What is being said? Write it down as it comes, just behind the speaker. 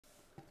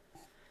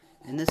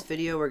In this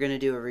video, we're going to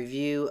do a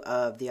review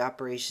of the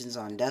operations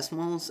on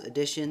decimals,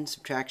 addition,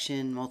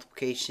 subtraction,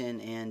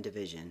 multiplication, and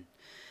division.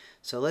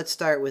 So let's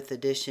start with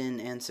addition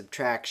and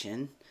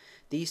subtraction.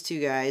 These two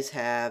guys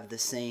have the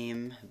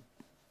same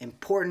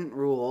important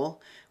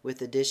rule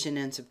with addition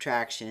and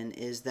subtraction,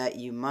 is that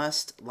you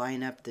must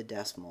line up the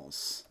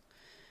decimals.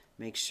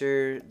 Make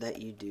sure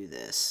that you do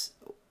this.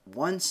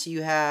 Once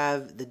you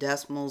have the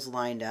decimals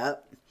lined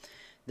up,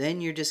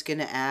 then you're just going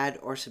to add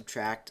or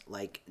subtract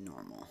like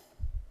normal.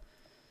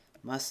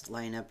 Must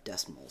line up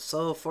decimals.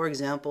 So for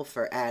example,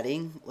 for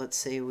adding, let's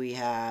say we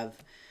have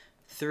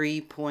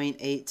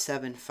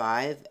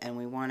 3.875 and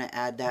we want to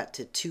add that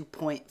to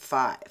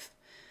 2.5.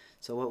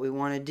 So what we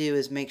want to do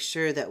is make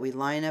sure that we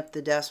line up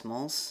the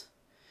decimals,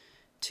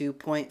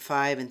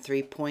 2.5 and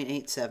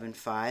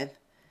 3.875.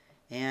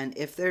 And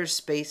if there's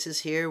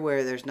spaces here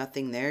where there's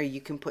nothing there, you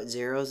can put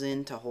zeros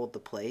in to hold the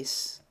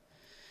place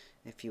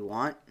if you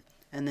want.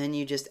 And then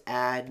you just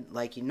add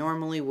like you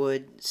normally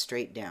would,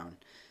 straight down.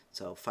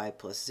 So 5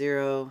 plus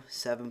 0,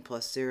 7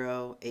 plus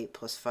 0, 8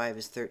 plus 5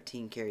 is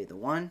 13, carry the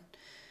 1.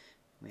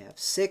 We have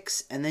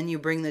 6, and then you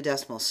bring the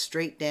decimal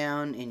straight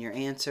down in your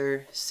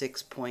answer,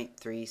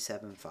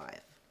 6.375.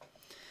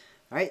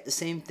 Alright, the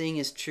same thing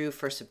is true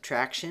for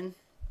subtraction.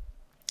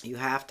 You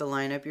have to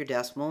line up your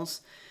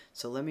decimals.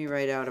 So let me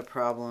write out a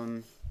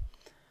problem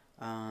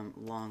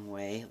long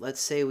way. Let's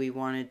say we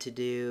wanted to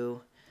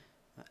do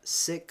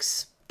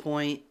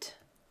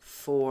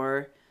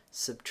 6.4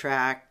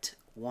 subtract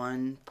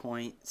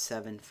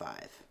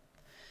 1.75.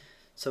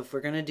 So if we're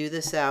going to do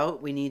this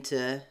out, we need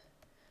to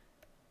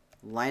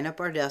line up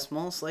our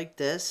decimals like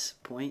this,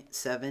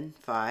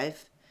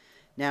 0.75.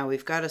 Now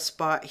we've got a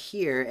spot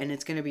here, and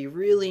it's going to be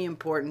really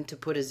important to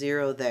put a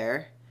 0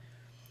 there,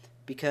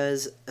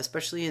 because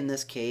especially in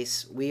this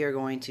case, we are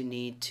going to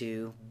need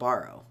to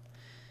borrow.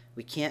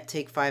 We can't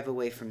take 5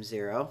 away from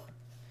 0,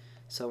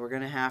 so we're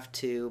going to have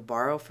to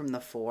borrow from the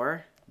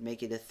 4,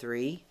 make it a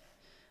 3,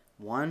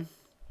 1,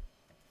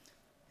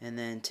 and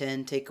then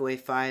 10 take away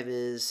 5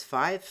 is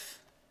 5.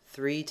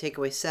 3 take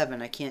away 7.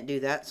 I can't do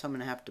that, so I'm going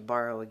to have to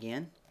borrow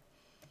again.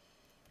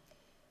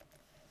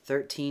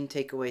 13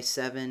 take away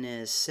 7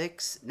 is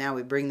 6. Now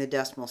we bring the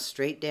decimal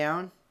straight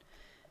down.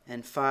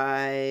 And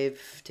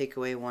 5 take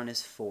away 1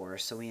 is 4.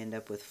 So we end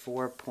up with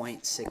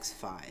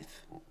 4.65.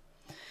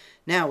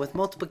 Now with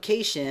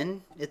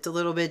multiplication, it's a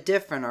little bit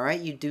different,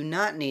 alright? You do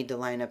not need to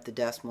line up the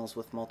decimals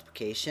with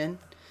multiplication.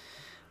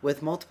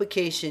 With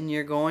multiplication,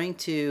 you're going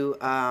to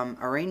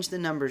arrange the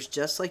numbers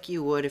just like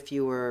you would if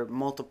you were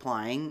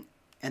multiplying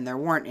and there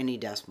weren't any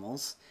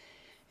decimals.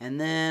 And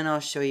then I'll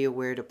show you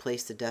where to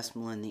place the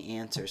decimal in the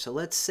answer. So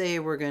let's say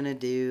we're going to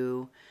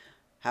do,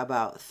 how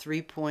about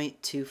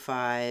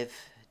 3.25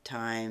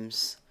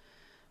 times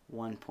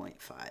 1.5.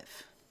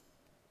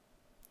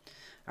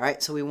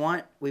 Alright, so we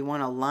want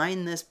to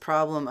line this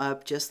problem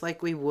up just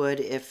like we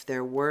would if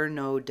there were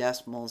no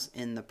decimals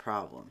in the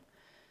problem.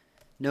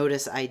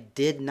 Notice I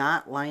did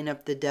not line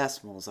up the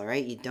decimals,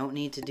 alright? You don't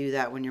need to do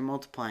that when you're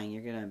multiplying.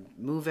 You're going to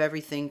move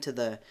everything to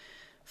the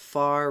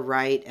far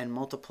right and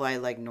multiply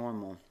like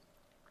normal.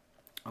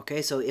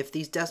 Okay, so if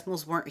these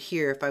decimals weren't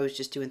here, if I was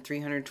just doing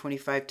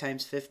 325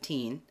 times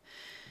 15,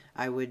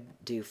 I would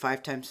do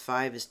 5 times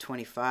 5 is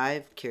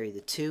 25, carry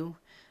the 2.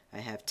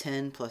 I have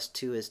 10 plus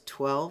 2 is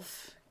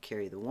 12,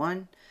 carry the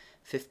 1.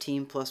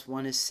 15 plus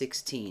 1 is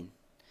 16.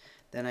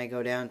 Then I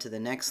go down to the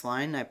next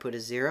line, I put a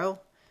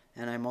 0,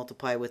 and I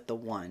multiply with the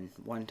 1.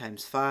 1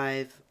 times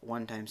 5,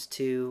 1 times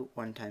 2,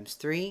 1 times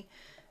 3.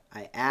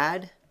 I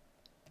add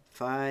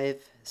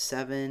 5,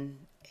 7,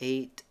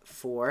 8,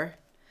 4.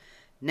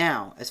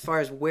 Now, as far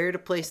as where to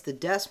place the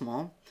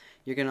decimal,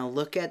 you're going to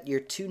look at your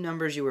two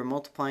numbers you were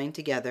multiplying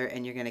together,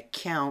 and you're going to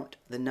count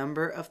the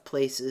number of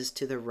places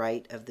to the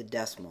right of the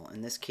decimal.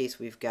 In this case,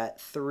 we've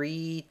got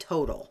 3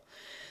 total.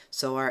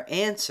 So our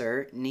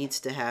answer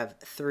needs to have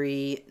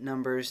 3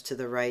 numbers to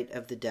the right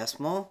of the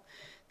decimal.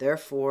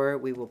 Therefore,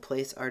 we will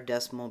place our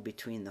decimal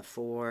between the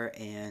 4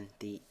 and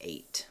the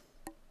 8.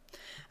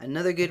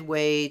 Another good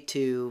way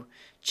to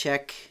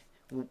check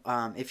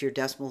if your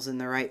decimal's in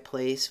the right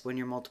place when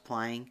you're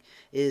multiplying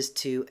is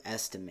to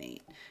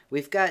estimate.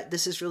 We've got,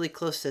 this is really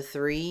close to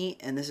 3,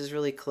 and this is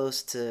really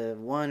close to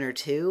 1 or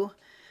 2.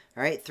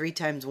 Alright, 3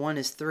 times 1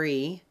 is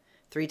 3.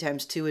 3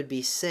 times 2 would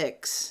be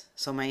 6.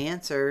 So my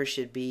answer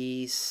should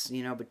be,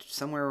 you know,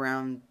 somewhere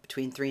around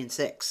between 3 and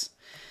 6.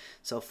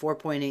 So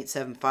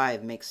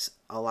 4.875 makes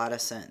a lot of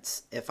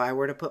sense. If I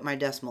were to put my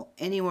decimal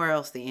anywhere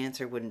else, the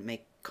answer wouldn't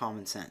make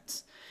common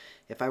sense.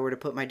 If I were to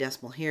put my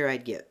decimal here,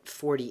 I'd get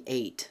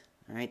 48.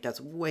 Alright, that's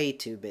way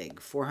too big.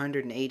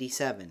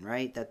 487,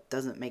 right? That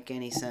doesn't make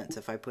any sense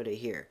if I put it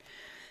here.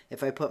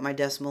 If I put my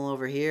decimal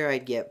over here,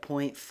 I'd get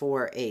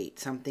 0.48,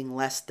 something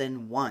less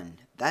than 1.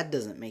 That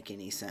doesn't make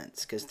any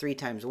sense, because 3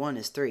 times 1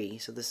 is 3,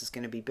 so this is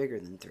going to be bigger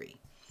than 3.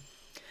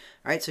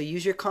 Alright, so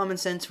use your common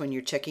sense when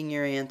you're checking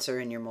your answer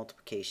in your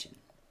multiplication.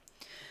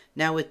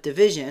 Now with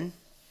division,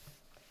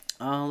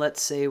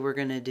 let's say we're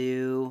going to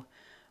do,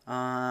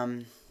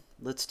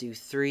 let's do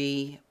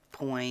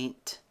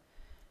 3.8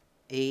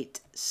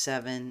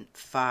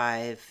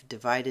 0.875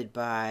 divided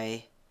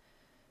by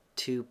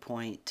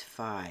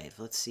 2.5.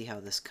 Let's see how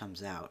this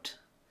comes out.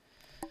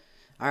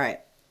 All right.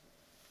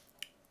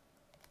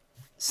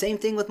 Same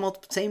thing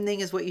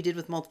as what you did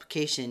with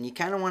multiplication. You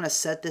kind of want to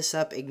set this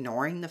up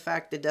ignoring the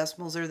fact the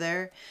decimals are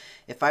there.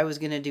 If I was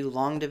going to do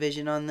long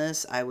division on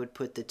this, I would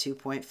put the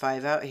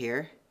 2.5 out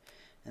here,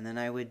 and then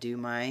I would do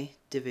my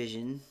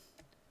division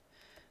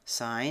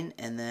sign,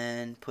 and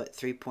then put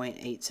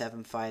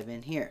 3.875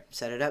 in here.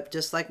 Set it up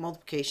just like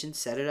multiplication.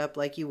 Set it up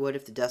like you would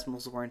if the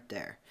decimals weren't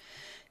there.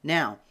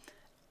 Now,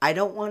 I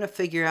don't want to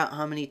figure out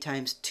how many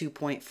times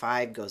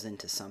 2.5 goes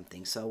into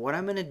something. So what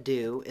I'm going to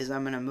do is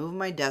I'm going to move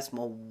my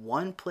decimal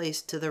one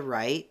place to the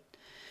right.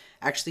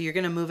 Actually, you're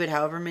going to move it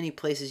however many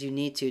places you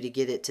need to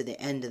get it to the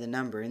end of the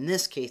number. In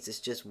this case, it's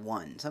just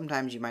one.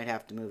 Sometimes you might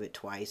have to move it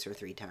twice or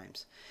 3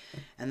 times.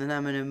 And then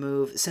I'm going to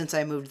move, since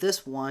I moved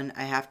this one,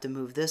 I have to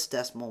move this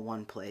decimal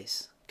one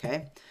place.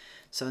 Okay?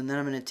 So then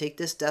I'm going to take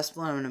this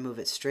decimal and I'm going to move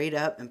it straight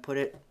up and put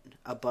it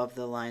above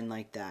the line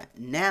like that.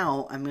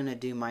 Now I'm going to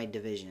do my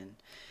division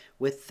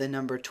with the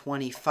number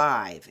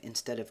 25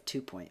 instead of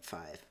 2.5.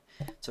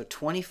 So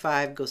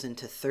 25 goes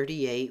into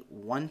 38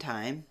 one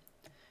time,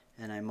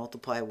 and I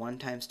multiply 1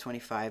 times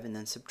 25 and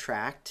then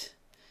subtract.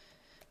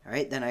 All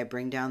right, then I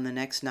bring down the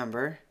next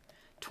number.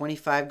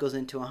 25 goes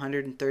into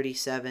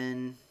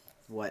 137,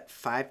 what,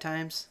 5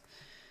 times?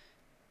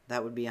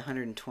 That would be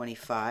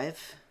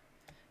 125.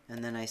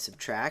 And then I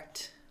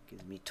subtract,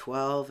 gives me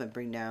 12, and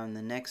bring down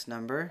the next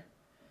number.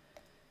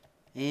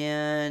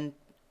 And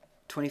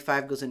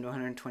 25 goes into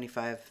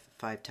 125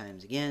 5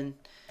 times again,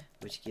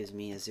 which gives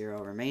me a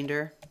 0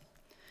 remainder.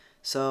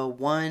 So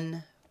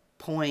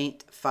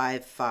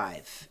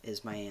 1.55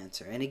 is my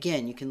answer. And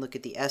again, you can look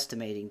at the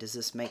estimating. Does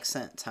this make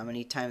sense? How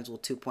many times will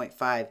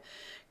 2.5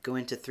 go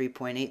into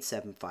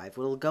 3.875?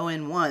 Well, it'll go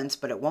in once,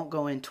 but it won't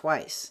go in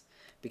twice,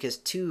 because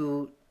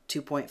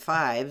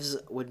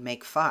 2.5s would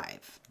make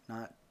 5,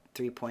 not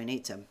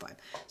 3.875.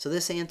 So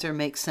this answer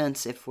makes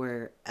sense if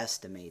we're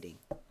estimating.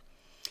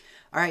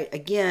 All right,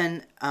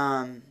 again,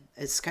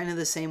 it's kind of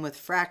the same with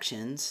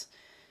fractions.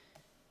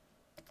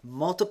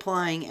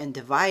 Multiplying and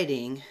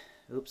dividing,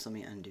 oops, let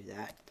me undo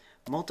that.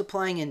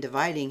 Multiplying and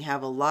dividing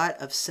have a lot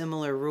of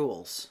similar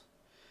rules,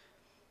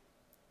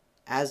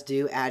 as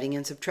do adding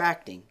and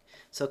subtracting.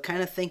 So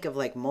kind of think of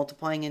like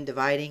multiplying and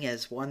dividing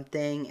as one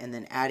thing, and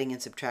then adding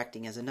and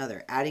subtracting as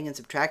another. Adding and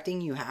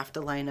subtracting, you have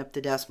to line up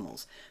the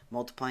decimals.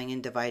 Multiplying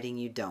and dividing,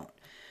 you don't.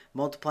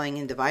 Multiplying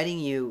and dividing,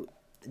 you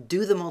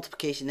do the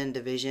multiplication and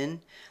division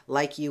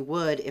like you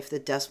would if the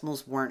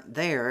decimals weren't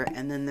there,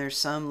 and then there's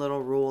some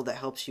little rule that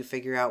helps you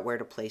figure out where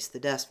to place the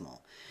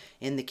decimal.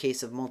 In the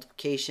case of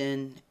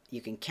multiplication,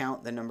 you can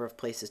count the number of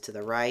places to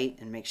the right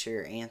and make sure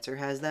your answer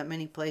has that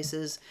many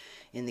places.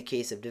 In the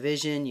case of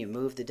division, you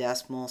move the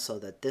decimal so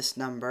that this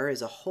number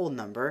is a whole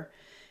number,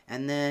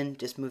 and then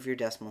just move your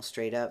decimal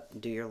straight up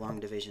and do your long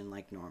division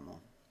like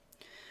normal.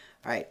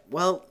 All right,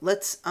 well,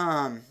 let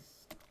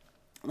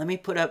me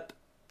put up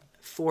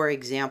 4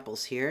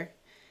 examples here,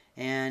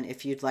 and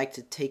if you'd like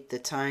to take the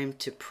time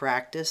to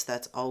practice,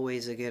 that's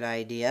always a good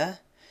idea.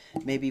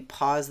 Maybe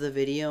pause the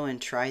video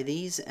and try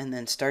these, and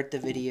then start the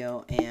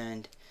video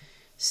and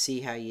see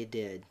how you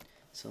did.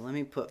 So let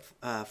me put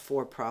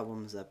 4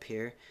 problems up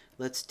here.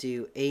 Let's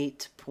do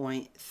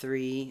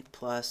 8.3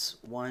 plus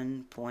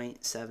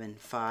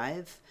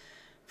 1.75.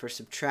 For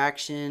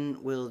subtraction,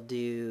 we'll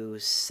do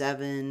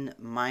 7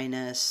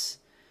 minus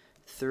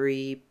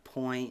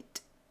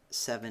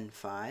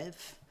 3.75.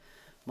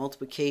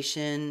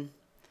 Multiplication,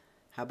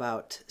 how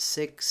about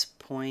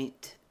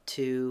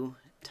 6.2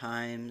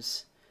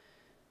 times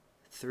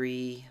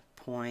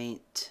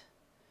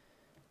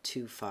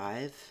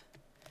 3.25?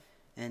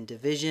 And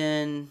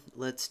division,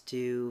 let's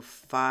do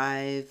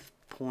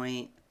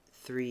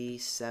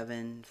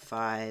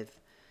 5.375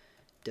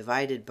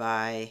 divided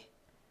by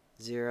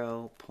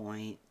 0.25.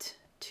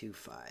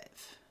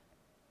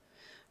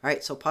 All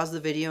right, so pause the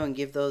video and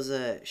give those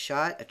a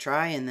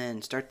try, and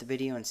then start the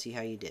video and see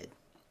how you did.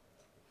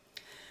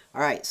 All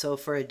right, so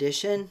for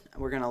addition,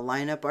 we're going to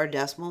line up our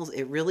decimals.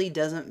 It really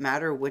doesn't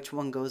matter which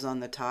one goes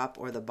on the top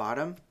or the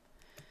bottom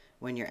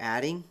when you're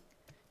adding.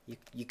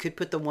 You could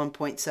put the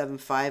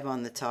 1.75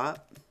 on the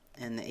top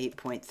and the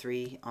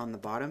 8.3 on the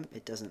bottom.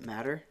 It doesn't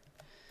matter.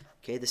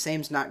 Okay, the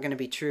same's not going to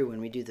be true when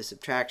we do the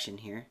subtraction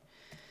here.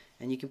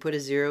 And you can put a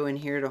 0 in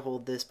here to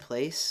hold this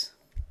place.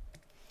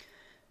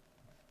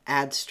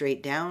 Add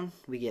straight down,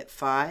 we get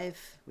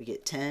 5, we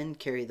get 10,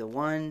 carry the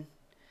 1.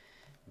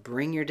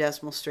 Bring your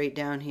decimal straight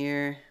down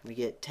here, we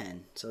get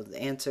 10. So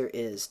the answer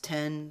is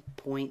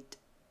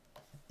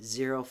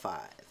 10.05.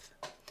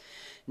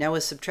 Now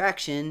with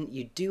subtraction,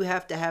 you do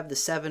have to have the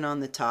 7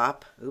 on the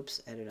top,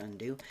 oops, edit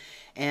undo,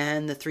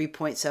 and the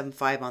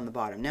 3.75 on the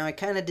bottom. Now I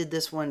kind of did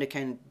this one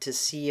to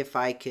see if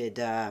I could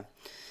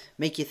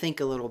make you think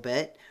a little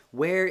bit.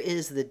 Where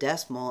is the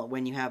decimal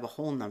when you have a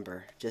whole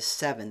number? Just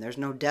 7. There's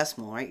no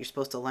decimal, right? You're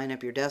supposed to line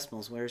up your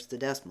decimals. Where's the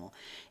decimal?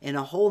 In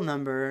a whole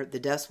number, the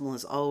decimal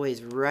is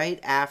always right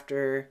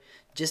after,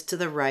 just to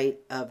the right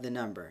of the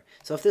number.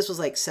 So if this was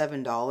like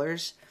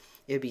 $7,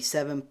 it would be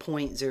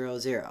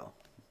 7.00.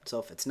 So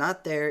if it's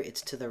not there,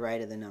 it's to the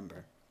right of the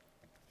number.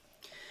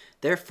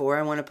 Therefore,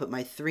 I want to put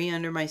my 3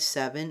 under my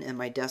 7, and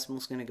my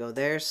decimal's going to go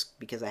there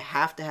because I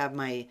have to have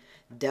my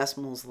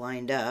decimals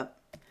lined up.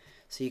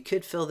 So you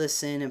could fill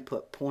this in and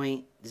put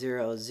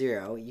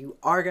 0.00. You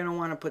are going to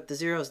want to put the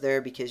zeros there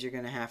because you're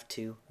going to have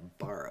to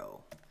borrow.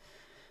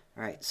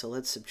 All right, so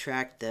let's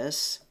subtract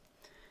this,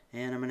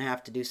 and I'm going to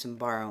have to do some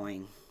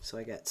borrowing. So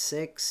I got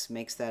 6,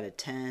 makes that a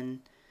 10.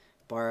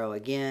 Borrow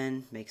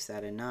again, makes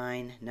that a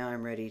 9. Now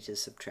I'm ready to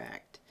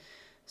subtract.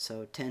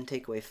 So 10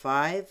 take away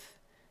 5.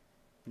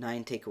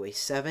 9 take away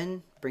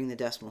 7, bring the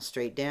decimal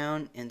straight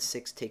down, and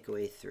 6 take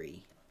away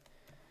 3.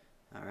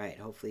 All right,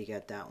 hopefully you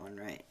got that one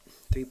right.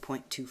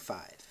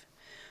 3.25.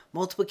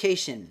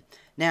 Multiplication.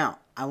 Now,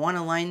 I want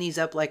to line these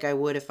up like I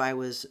would if I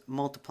was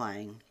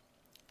multiplying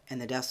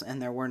and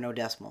there were no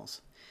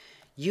decimals.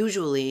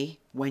 Usually,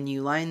 when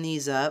you line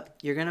these up,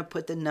 you're going to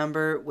put the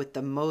number with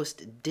the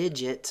most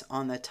digits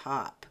on the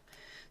top.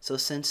 So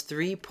since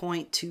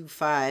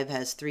 3.25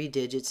 has 3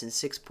 digits and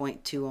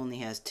 6.2 only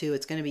has 2,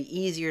 it's going to be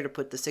easier to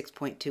put the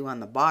 6.2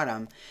 on the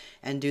bottom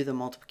and do the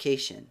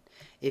multiplication.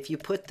 If you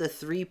put the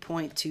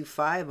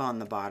 3.25 on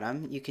the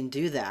bottom, you can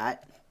do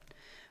that,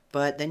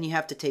 but then you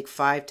have to take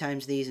 5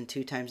 times these and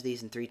 2 times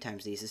these and 3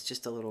 times these. It's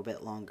just a little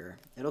bit longer.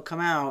 It'll come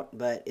out,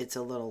 but it's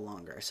a little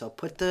longer. So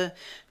put the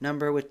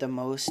number with the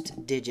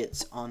most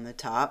digits on the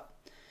top.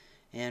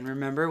 And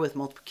remember, with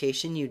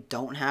multiplication, you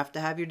don't have to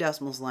have your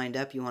decimals lined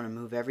up. You want to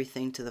move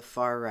everything to the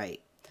far right.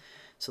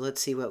 So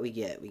let's see what we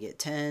get. We get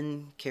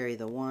 10, carry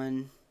the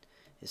 1,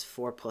 is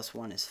 4 plus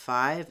 1 is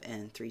 5,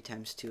 and 3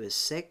 times 2 is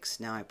 6.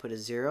 Now I put a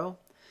 0,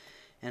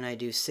 and I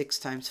do 6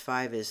 times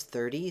 5 is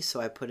 30, so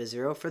I put a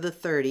 0 for the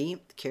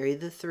 30, carry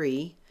the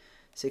 3.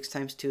 6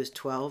 times 2 is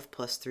 12,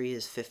 plus 3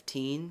 is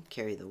 15,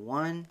 carry the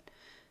 1.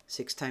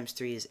 6 times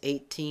 3 is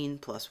 18,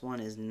 plus 1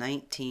 is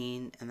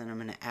 19, and then I'm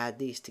going to add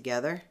these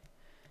together,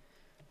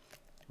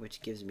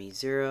 which gives me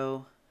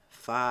 0,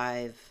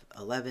 5,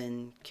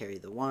 11, carry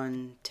the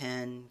 1,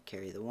 10,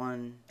 carry the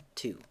 1,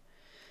 2.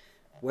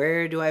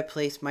 Where do I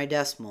place my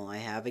decimal? I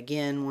have,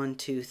 again, 1,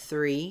 2,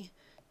 3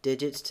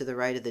 digits to the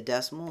right of the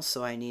decimal,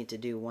 so I need to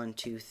do 1,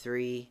 2,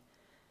 3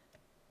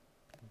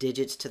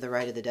 digits to the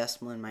right of the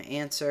decimal in my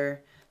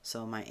answer.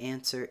 So my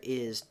answer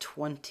is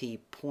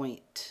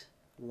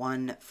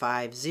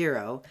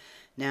 20.150.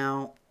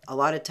 Now, a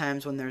lot of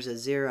times when there's a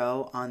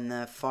 0 on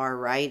the far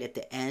right at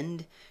the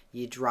end,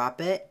 you drop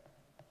it,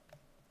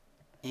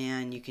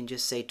 and you can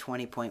just say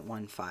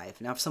 20.15.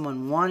 Now, if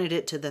someone wanted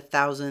it to the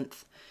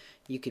thousandth,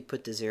 you could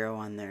put the 0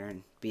 on there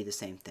and be the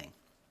same thing.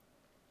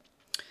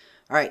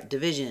 All right,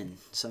 division.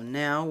 So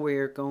now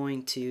we're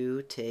going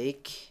to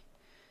take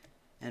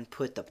and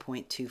put the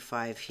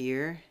 0.25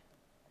 here,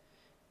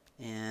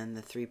 and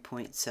the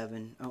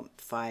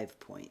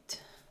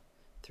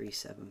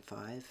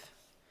 5.375.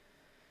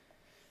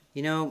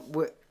 You know,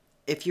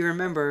 if you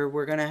remember,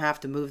 we're going to have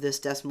to move this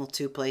decimal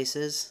 2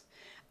 places.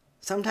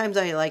 Sometimes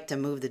I like to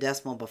move the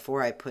decimal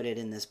before I put it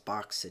in this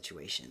box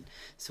situation.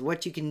 So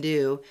what you can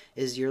do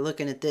is you're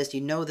looking at this. You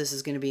know this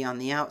is going to be on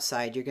the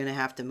outside. You're going to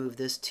have to move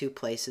this 2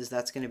 places.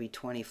 That's going to be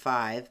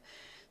 25.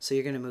 So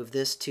you're going to move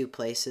this 2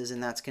 places,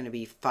 and that's going to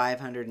be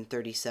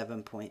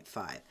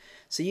 537.5.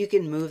 So you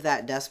can move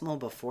that decimal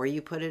before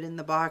you put it in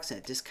the box,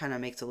 and it just kind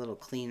of makes a little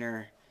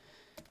cleaner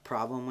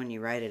problem when you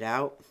write it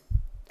out.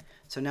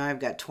 So now I've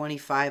got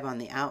 25 on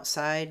the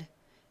outside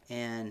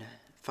and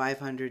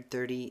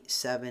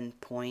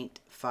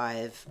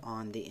 537.5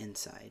 on the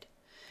inside.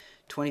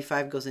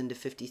 25 goes into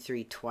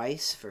 53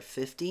 twice for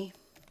 50.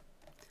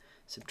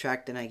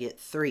 Subtract and I get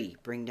 3.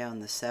 Bring down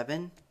the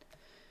 7.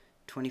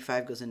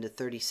 25 goes into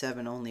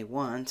 37 only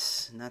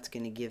once, and that's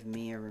going to give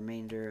me a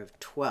remainder of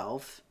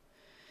 12.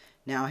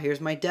 Now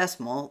here's my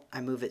decimal.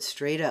 I move it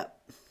straight up.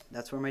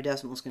 That's where my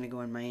decimal is going to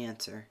go in my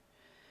answer.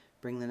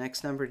 Bring the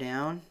next number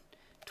down.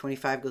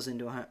 25 goes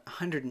into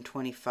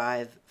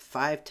 125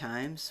 5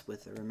 times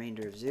with a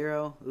remainder of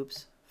 0.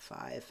 Oops,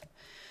 5.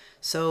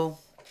 So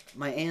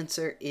my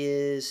answer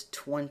is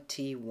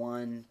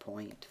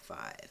 21.5.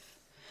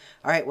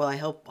 All right, well, I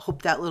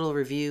hope that little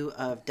review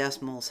of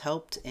decimals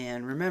helped.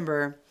 And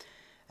remember,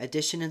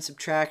 addition and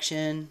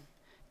subtraction,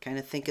 kind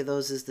of think of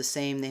those as the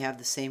same. They have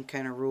the same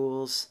kind of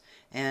rules.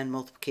 And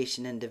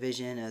multiplication and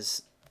division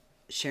as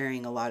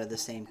sharing a lot of the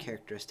same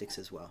characteristics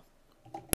as well.